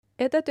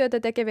Etätyötä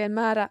tekevien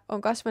määrä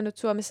on kasvanut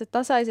Suomessa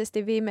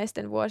tasaisesti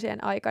viimeisten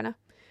vuosien aikana.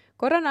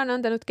 Korona on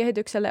antanut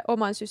kehitykselle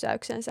oman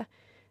sysäyksensä.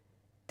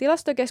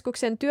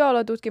 Tilastokeskuksen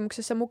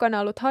työolotutkimuksessa mukana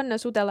ollut Hanna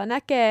Sutela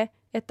näkee,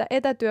 että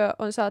etätyö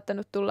on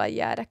saattanut tulla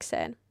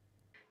jäädäkseen.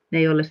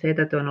 Ne, joille se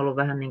etätyö on ollut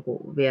vähän niin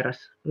kuin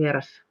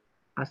vieras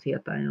asia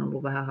tai on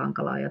ollut vähän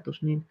hankala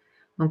ajatus, niin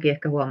onkin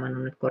ehkä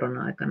huomannut nyt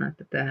korona-aikana,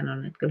 että tämähän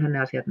on, että kyllähän ne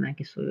asiat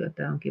näinkin sujuu,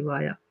 tämä on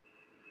kivaa.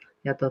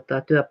 Ja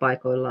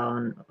työpaikoilla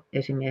on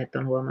esimiehet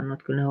on huomannut,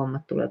 että kyllä ne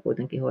hommat tulee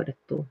kuitenkin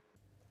hoidettua.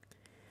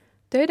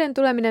 Töiden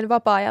tuleminen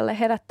vapaa-ajalle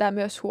herättää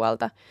myös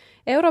huolta.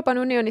 Euroopan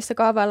unionissa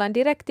kaavaillaan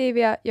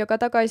direktiiviä, joka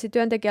takaisi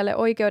työntekijälle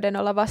oikeuden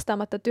olla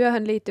vastaamatta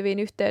työhön liittyviin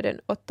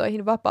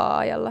yhteydenottoihin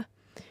vapaa-ajalla.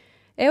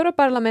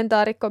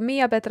 Europarlamentaarikko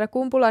Mia-Petra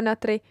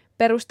Kumpula-Natri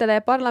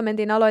perustelee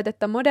parlamentin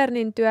aloitetta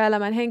modernin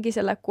työelämän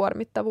henkisellä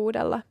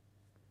kuormittavuudella.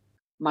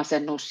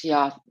 Masennus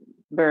ja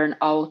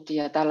burnout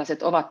ja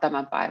tällaiset ovat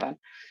tämän päivän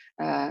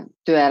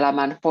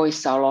työelämän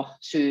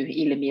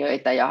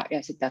poissaolosyy-ilmiöitä ja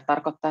sitä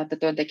tarkoittaa, että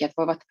työntekijät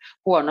voivat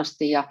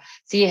huonosti ja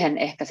siihen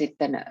ehkä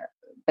sitten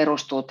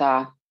perustuu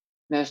tämä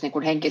myös niin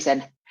kuin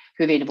henkisen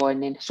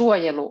hyvinvoinnin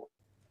suojelu.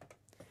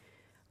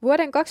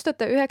 Vuoden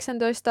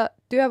 2019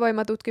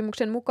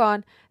 työvoimatutkimuksen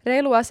mukaan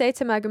reilua 70%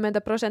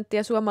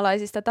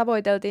 suomalaisista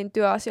tavoiteltiin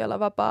työasioilla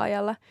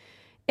vapaa-ajalla.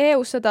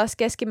 EU:ssa taas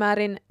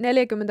keskimäärin 40%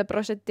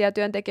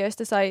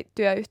 työntekijöistä sai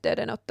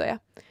työyhteydenottoja.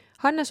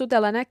 Hanna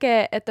Sutela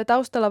näkee, että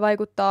taustalla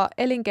vaikuttaa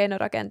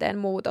elinkeinorakenteen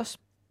muutos.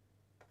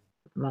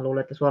 Mä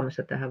luulen, että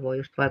Suomessa tähän voi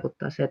just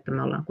vaikuttaa se, että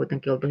me ollaan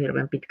kuitenkin oltu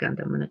hirveän pitkään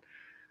tämmöinen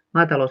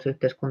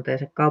maatalousyhteiskunta ja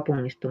se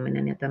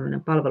kaupungistuminen ja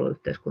tämmöinen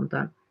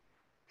palveluyhteiskuntaan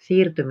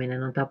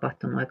siirtyminen on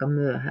tapahtunut aika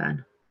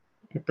myöhään.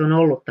 Että on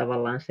ollut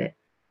tavallaan se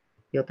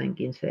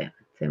jotenkin se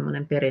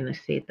semmoinen perinne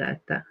siitä,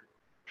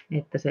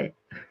 että se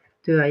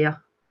työ ja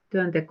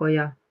työnteko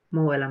ja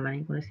muu elämä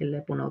niin kuin ne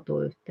silleen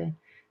punoutuu yhteen.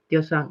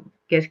 Jossain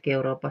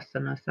Keski-Euroopassa,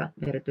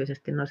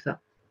 erityisesti noissa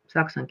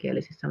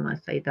saksankielisissä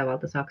maissa,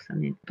 Itävalta, Saksa,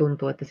 niin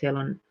tuntuu, että siellä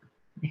on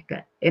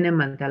ehkä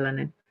enemmän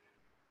tällainen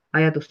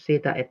ajatus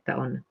siitä, että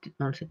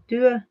on se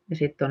työ ja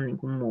sitten on niin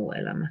kuin muu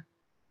elämä.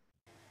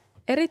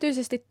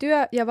 Erityisesti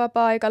työ- ja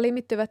vapaa-aika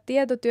limittyvät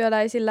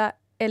tietotyöläisillä,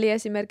 eli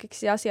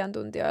esimerkiksi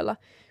asiantuntijoilla.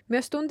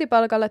 Myös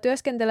tuntipalkalla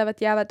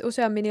työskentelevät jäävät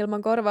useammin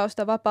ilman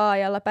korvausta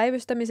vapaa-ajalla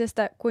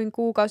päivystämisestä kuin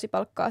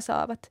kuukausipalkkaa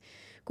saavat.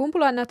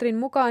 Kumpula-Natrin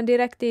mukaan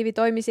direktiivi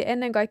toimisi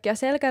ennen kaikkea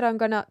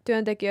selkärankana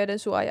työntekijöiden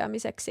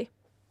suojaamiseksi.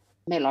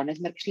 Meillä on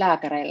esimerkiksi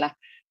lääkäreillä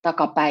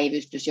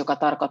takapäivystys, joka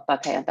tarkoittaa,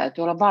 että heidän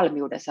täytyy olla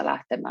valmiudessa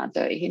lähtemään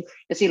töihin.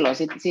 Ja silloin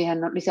siihen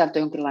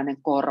lisältyy jonkinlainen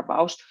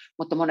korvaus.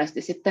 Mutta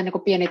monesti sitten niin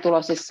kuin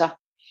pienituloisissa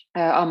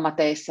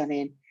ammateissa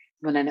niin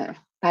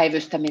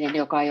päivystäminen,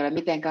 joka ei ole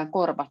mitenkään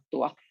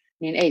korvattua,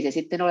 niin ei se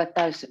sitten ole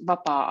täys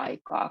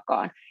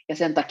vapaa-aikaakaan. Ja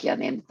sen takia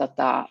niin,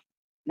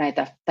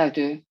 näitä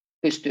täytyy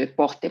pystyä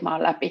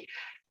pohtimaan läpi.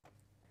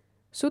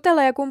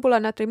 Sutela ja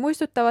Kumpula-Natri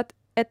muistuttavat,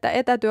 että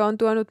etätyö on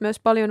tuonut myös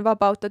paljon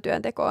vapautta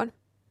työntekoon.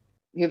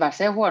 Hyvä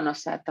se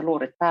huonossa, että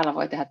luurit päällä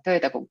voi tehdä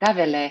töitä, kun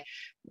kävelee.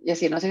 Ja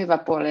siinä on se hyvä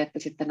puoli, että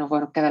sitten on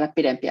voinut kävellä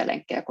pidempiä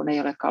lenkkejä, kun ei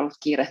olekaan ollut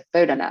kiire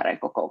pöydän ääreen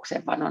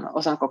kokoukseen, vaan on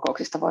osan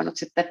kokouksista voinut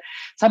sitten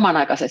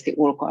samanaikaisesti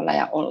ulkoilla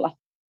ja olla.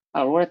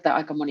 Mä luulen, että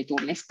aika moni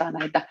tunnistaa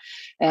näitä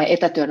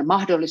etätyön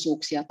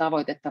mahdollisuuksia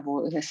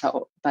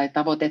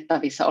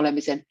tavoitettavissa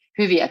olemisen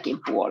hyviäkin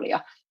puolia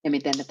ja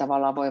miten ne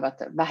tavallaan voivat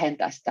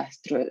vähentää sitä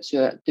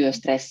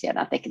työstressiä,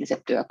 nämä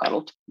tekniset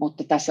työkalut.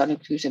 Mutta tässä on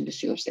yksi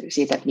kysymys juuri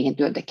siitä, että mihin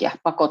työntekijä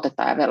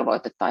pakotetaan ja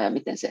velvoitetaan ja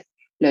miten se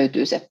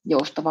löytyy se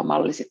joustava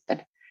malli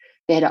sitten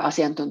tehdä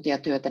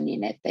asiantuntijatyötä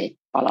niin, ettei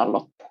pala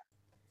loppuun.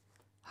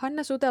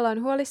 Hanna Sutela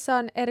on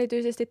huolissaan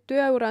erityisesti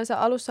työuransa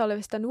alussa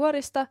olevista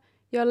nuorista,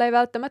 joilla ei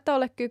välttämättä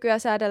ole kykyä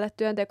säädellä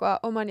työntekoa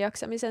oman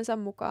jaksamisensa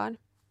mukaan.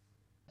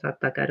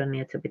 Saattaa käydä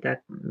niin, että se pitää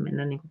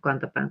mennä niin kuin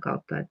kantapään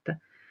kautta,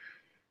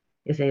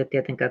 ja se ei ole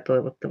tietenkään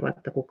toivottavaa,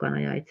 että kukaan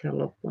ajaa itseään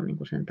loppuun niin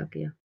kuin sen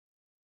takia.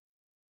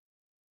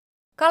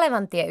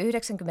 Kalevantie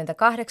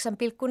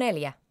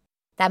 98,4.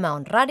 Tämä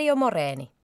on Radio Moreeni.